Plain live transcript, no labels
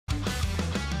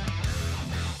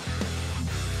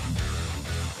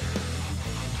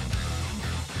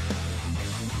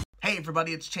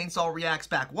everybody, it's Chainsaw Reacts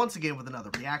back once again with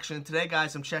another reaction. Today,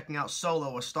 guys, I'm checking out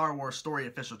Solo, a Star Wars story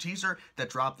official teaser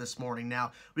that dropped this morning.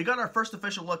 Now, we got our first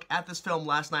official look at this film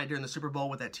last night during the Super Bowl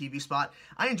with that TV spot.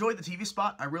 I enjoyed the TV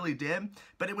spot, I really did,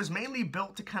 but it was mainly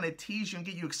built to kind of tease you and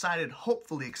get you excited,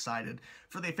 hopefully excited,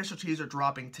 for the official teaser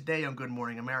dropping today on Good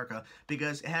Morning America,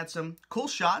 because it had some cool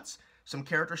shots, some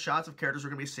character shots of characters we're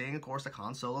going to be seeing, of course, like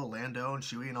Han Solo, Lando, and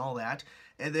Chewie, and all that.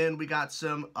 And then we got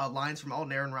some lines from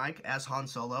Alden Ehrenreich as Han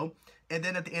Solo. And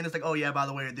then at the end, it's like, oh yeah, by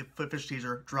the way, the official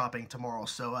teaser dropping tomorrow,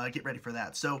 so get ready for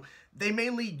that. So they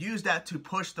mainly used that to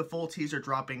push the full teaser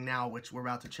dropping now, which we're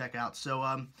about to check out. So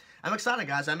I'm excited,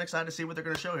 guys. I'm excited to see what they're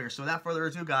going to show here. So without further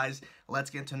ado, guys, let's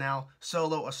get into now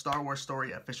Solo, a Star Wars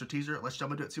story official teaser. Let's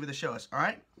jump into it, see what they show us. All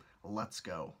right, let's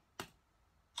go.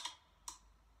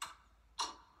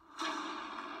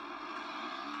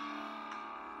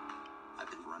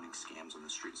 Scams on the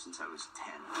street since I was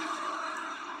 10.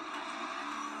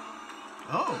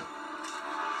 Oh.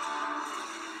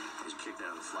 I was kicked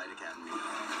out of the flight academy.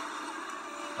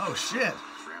 Oh, shit.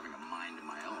 For having a mind of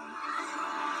my own.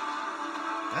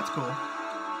 That's cool.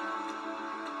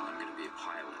 I'm gonna be a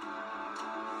pilot.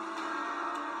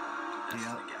 That's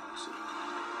the galaxy.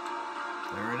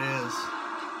 There it is.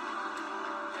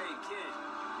 Hey, kid.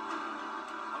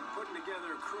 I'm putting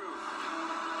together a crew.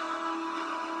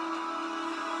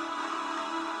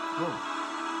 Whoa.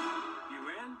 You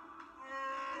in?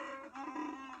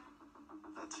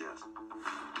 That's it.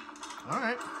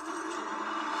 Alright.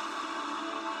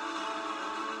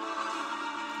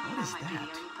 What is that?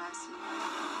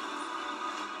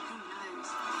 Who knows?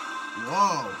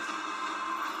 Whoa.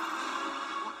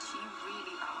 What you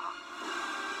really are.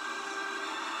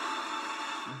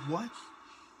 What?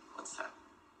 What's that?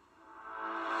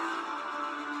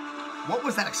 What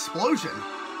was that explosion?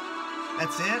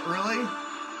 That's it? Really?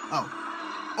 Oh.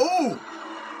 Oh!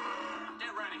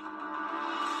 Get ready.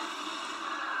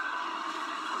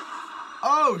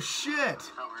 Oh,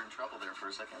 shit! Oh, we're in trouble there for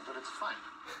a second, but it's fine.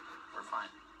 We're fine.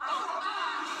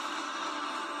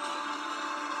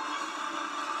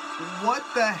 What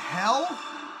the hell?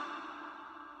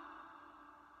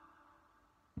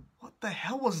 What the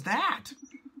hell was that?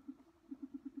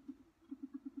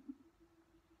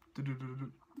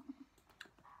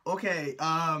 Okay,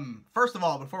 first of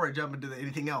all, before I jump into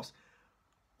anything else,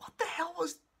 what the hell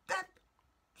was that?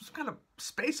 Some kind of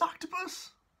space octopus?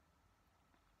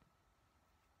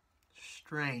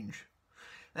 Strange.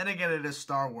 Then again, it is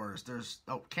Star Wars. There's...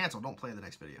 Oh, cancel. Don't play the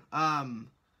next video.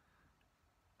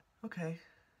 Okay.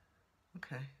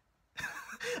 Okay.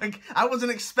 Like, I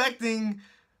wasn't expecting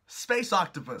space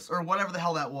octopus, or whatever the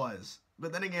hell that was.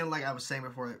 But then again, like I was saying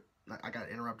before I got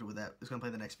interrupted with that, it's going to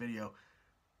play the next video.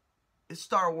 It's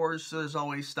Star Wars, so there's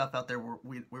always stuff out there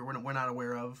we're not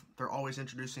aware of. They're always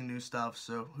introducing new stuff,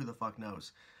 so who the fuck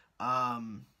knows. I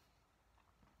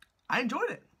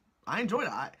enjoyed it.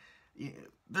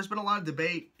 There's been a lot of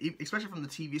debate, especially from the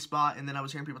TV spot, and then I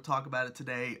was hearing people talk about it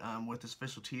today with this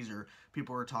official teaser.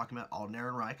 People were talking about Alden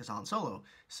Ehrenreich as Han Solo,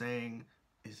 saying,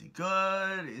 is he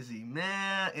good? Is he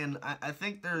meh? And I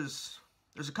think there's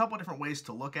a couple of different ways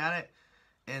to look at it,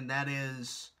 and that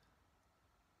is...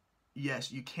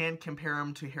 Yes, you can compare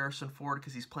him to Harrison Ford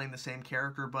because he's playing the same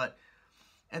character, but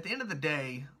at the end of the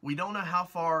day, we don't know how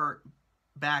far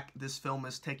back this film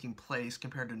is taking place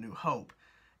compared to New Hope.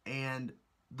 And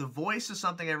the voice is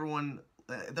something everyone...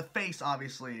 the face,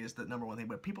 obviously, is the number one thing,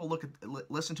 but people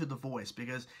listen to the voice,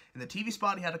 because in the TV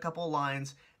spot, he had a couple of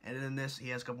lines, and in this, he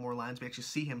has a couple more lines. We actually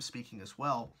see him speaking as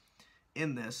well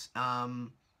in this.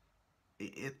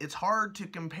 It's hard to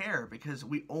compare, because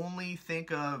we only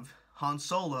think of Han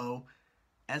Solo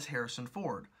as Harrison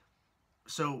Ford.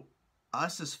 So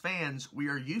us as fans, we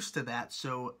are used to that.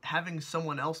 So having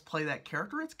someone else play that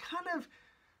character, it's kind of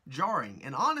jarring.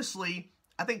 And honestly,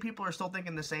 I think people are still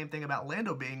thinking the same thing about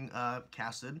Lando being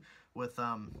casted with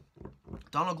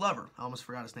Donald Glover. I almost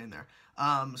forgot his name there.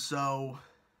 So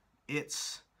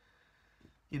it's,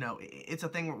 you know, it's a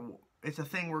thing. It's a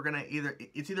thing we're gonna either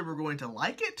we're going to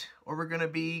like it or we're gonna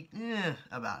be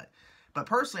about it. But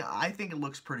personally, I think it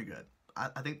looks pretty good.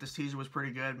 I think this teaser was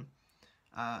pretty good.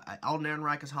 Alden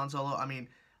Ehrenreich as Han Solo. I mean,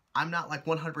 I'm not like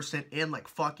 100% in, like,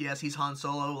 fuck yes, he's Han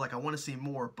Solo. Like, I want to see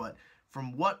more. But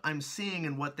from what I'm seeing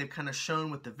and what they've kind of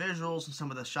shown with the visuals and some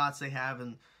of the shots they have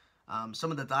and some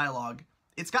of the dialogue,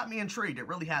 it's got me intrigued. It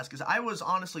really has. Because I was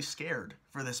honestly scared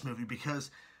for this movie,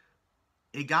 because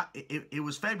it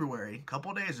was February, a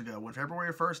couple days ago. When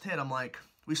February 1st hit, I'm like,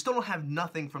 we still don't have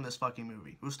nothing from this fucking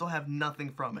movie. We still have nothing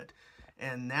from it.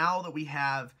 And now that we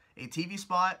have a TV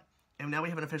spot, and now we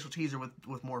have an official teaser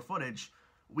with more footage,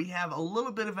 we have a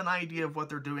little bit of an idea of what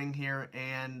they're doing here,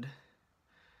 and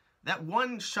that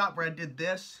one shot where I did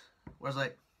this, where I was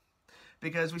like,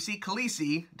 because we see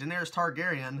Khaleesi, Daenerys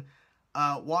Targaryen,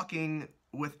 walking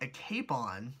with a cape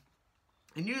on,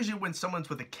 and usually when someone's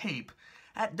with a cape,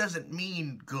 that doesn't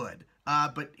mean good.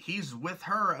 But he's with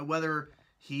her, whether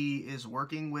he is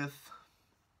working with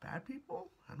bad people?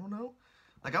 I don't know.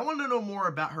 Like, I want to know more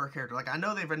about her character. Like, I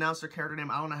know they've announced her character name.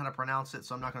 I don't know how to pronounce it,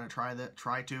 so I'm not going to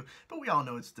try to. But we all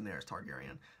know it's Daenerys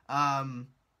Targaryen.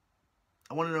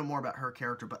 I want to know more about her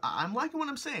character, but I'm liking what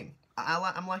I'm saying.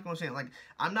 I'm liking what I'm saying. Like,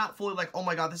 I'm not fully like, oh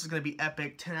my god, this is going to be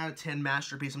epic, 10 out of 10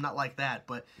 masterpiece. I'm not like that,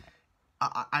 but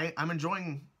I'm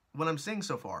enjoying what I'm seeing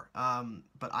so far.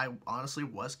 But I honestly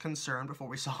was concerned before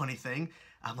we saw anything.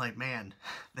 I'm like, man,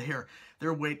 they're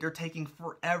taking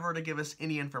forever to give us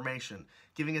any information,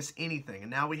 giving us anything.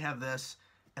 And now we have this,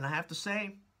 and I have to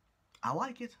say, I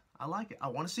like it. I like it. I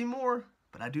want to see more,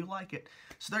 but I do like it.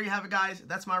 So there you have it, guys.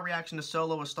 That's my reaction to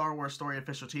Solo, a Star Wars Story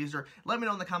official teaser. Let me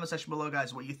know in the comment section below,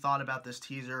 guys, what you thought about this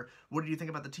teaser. What did you think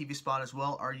about the TV spot as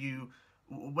well? Are you,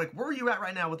 like, where are you at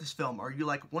right now with this film? Are you,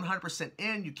 like, 100%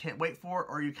 in, you can't wait for it?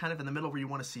 Or are you kind of in the middle where you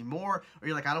want to see more? Or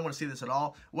you're like, I don't want to see this at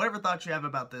all? Whatever thoughts you have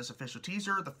about this official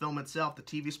teaser, the film itself, the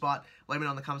TV spot, let me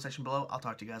know in the comment section below. I'll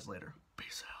talk to you guys later.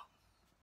 Peace out.